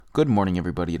Good morning,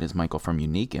 everybody. It is Michael from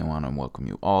Uniic, and I want to welcome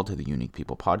you all to the Unique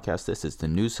People podcast. This is the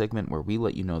news segment where we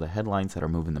let you know the headlines that are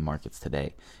moving the markets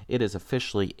today. It is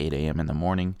officially 8 a.m. in the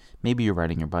morning. Maybe you're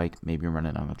riding your bike, maybe you're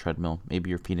running on a treadmill, maybe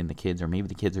you're feeding the kids, or maybe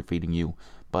the kids are feeding you.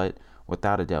 But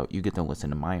without a doubt, you get to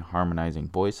listen to my harmonizing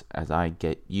voice as I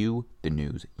get you the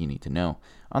news you need to know.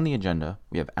 On the agenda,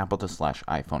 we have Apple to slash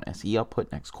iPhone SE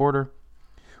output next quarter.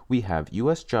 We have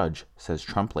U.S. judge says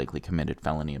Trump likely committed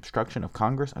felony obstruction of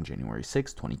Congress on January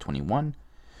 6, 2021.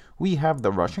 We have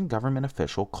the Russian government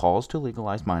official calls to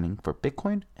legalize mining for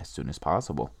Bitcoin as soon as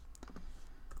possible.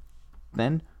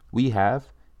 Then we have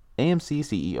AMC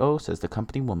CEO says the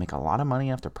company will make a lot of money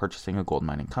after purchasing a gold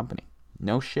mining company.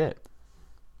 No shit.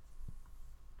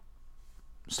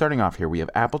 Starting off here, we have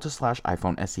Apple to slash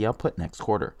iPhone SE output next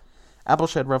quarter. Apple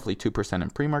shed roughly 2% in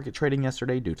pre-market trading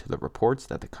yesterday due to the reports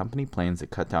that the company plans to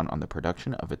cut down on the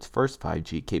production of its first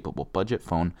 5G-capable budget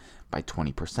phone by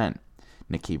 20%.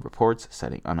 Nikkei reports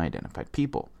citing unidentified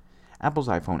people. Apple's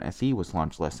iPhone SE was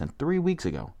launched less than 3 weeks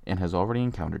ago and has already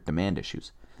encountered demand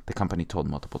issues. The company told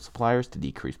multiple suppliers to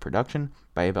decrease production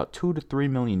by about 2 to 3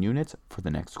 million units for the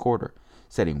next quarter,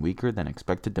 citing weaker than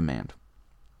expected demand.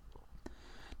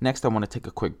 Next, I want to take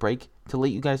a quick break to let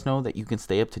you guys know that you can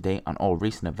stay up to date on all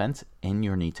recent events and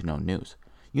your need-to-know news.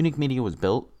 Unique Media was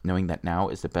built knowing that now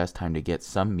is the best time to get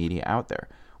some media out there.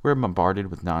 We're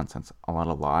bombarded with nonsense, a lot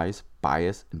of lies,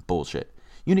 bias, and bullshit.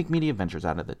 Unique Media ventures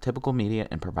out of the typical media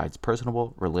and provides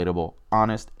personable, relatable,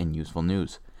 honest, and useful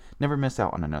news. Never miss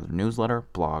out on another newsletter,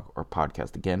 blog, or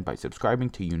podcast again by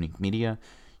subscribing to Unique Media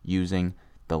using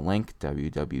the link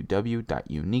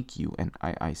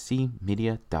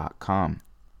www.uniicmedia.com.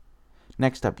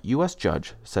 Next up, U.S.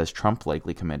 judge says Trump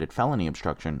likely committed felony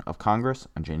obstruction of Congress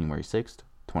on January 6,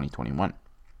 2021.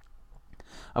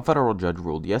 A federal judge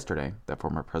ruled yesterday that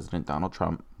former President Donald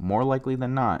Trump, more likely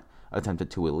than not, attempted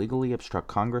to illegally obstruct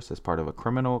Congress as part of a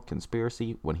criminal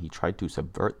conspiracy when he tried to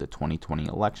subvert the 2020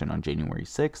 election on January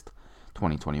 6,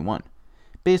 2021.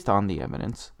 Based on the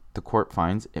evidence, the court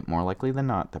finds it more likely than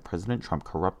not that President Trump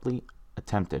corruptly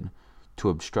attempted to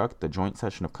obstruct the joint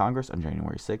session of Congress on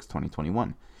January 6,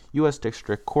 2021. U.S.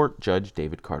 District Court Judge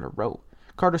David Carter wrote,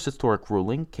 Carter's historic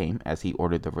ruling came as he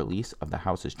ordered the release of the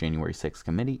House's January 6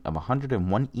 committee of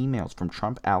 101 emails from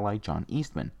Trump ally John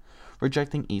Eastman,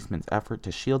 rejecting Eastman's effort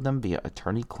to shield them via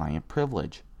attorney-client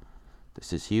privilege.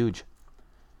 This is huge.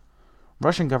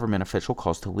 Russian government official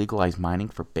calls to legalize mining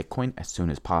for Bitcoin as soon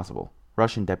as possible.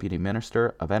 Russian Deputy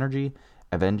Minister of Energy,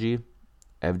 Evgeny,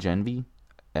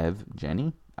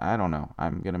 I don't know,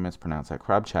 I'm going to mispronounce that,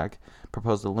 Kravchuk,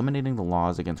 proposed eliminating the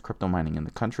laws against crypto mining in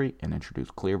the country and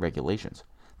introduced clear regulations.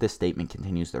 This statement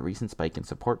continues the recent spike in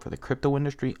support for the crypto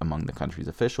industry among the country's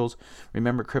officials.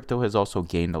 Remember, crypto has also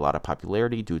gained a lot of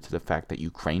popularity due to the fact that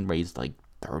Ukraine raised like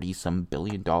 $30-some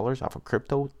billion off of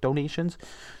crypto donations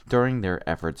during their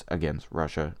efforts against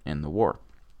Russia in the war.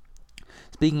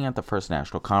 Speaking at the first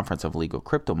national conference of legal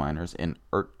crypto miners in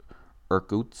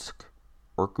Irkutsk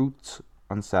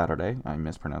on Saturday, I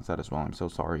mispronounced that as well, I'm so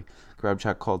sorry,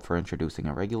 Kravchuk called for introducing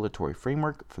a regulatory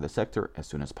framework for the sector as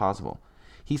soon as possible.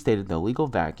 He stated the legal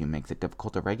vacuum makes it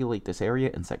difficult to regulate this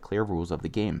area and set clear rules of the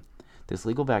game. This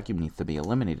legal vacuum needs to be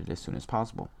eliminated as soon as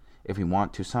possible. If we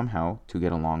want to somehow to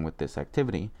get along with this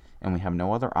activity, and we have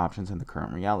no other options in the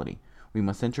current reality, we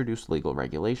must introduce legal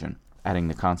regulation, adding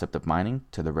the concept of mining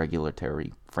to the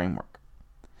regulatory framework.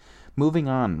 Moving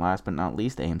on, last but not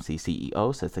least, AMC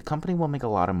CEO says the company will make a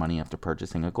lot of money after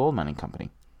purchasing a gold mining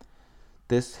company.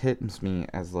 This hits me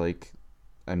as like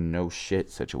a no shit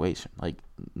situation. Like,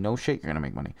 no shit, you're going to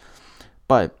make money.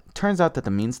 But turns out that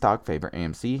the meme stock favorite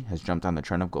AMC has jumped on the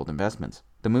trend of gold investments.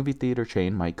 The movie theater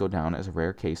chain might go down as a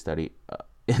rare case study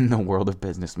in the world of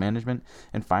business management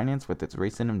and finance with its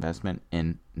recent investment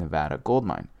in Nevada gold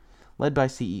mine. Led by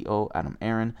CEO Adam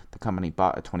Aaron, the company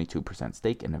bought a 22%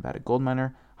 stake in Nevada gold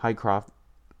miner Highcroft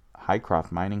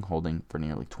Mining Holding for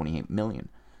nearly $28 million.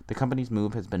 The company's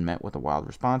move has been met with a wild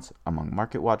response among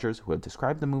market watchers who have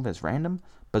described the move as random,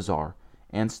 bizarre,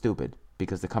 and stupid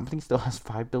because the company still has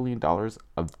 $5 billion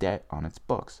of debt on its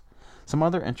books. Some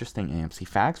other interesting AMC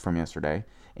facts from yesterday.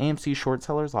 AMC short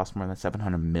sellers lost more than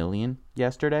 $700 million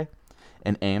yesterday,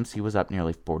 and AMC was up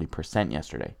nearly 40%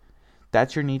 yesterday.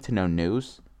 That's your need-to-know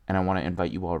news. And I want to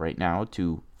invite you all right now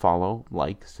to follow,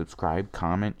 like, subscribe,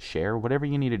 comment, share, whatever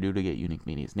you need to do to get Unique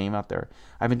Media's name out there.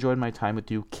 I've enjoyed my time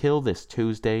with you. Kill this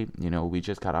Tuesday. You know, we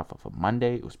just got off of a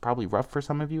Monday. It was probably rough for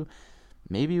some of you.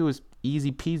 Maybe it was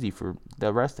easy peasy for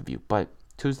the rest of you. But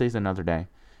Tuesday's another day,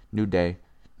 new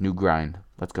grind.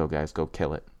 Let's go, guys. Go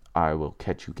kill it. I will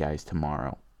catch you guys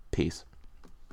tomorrow. Peace.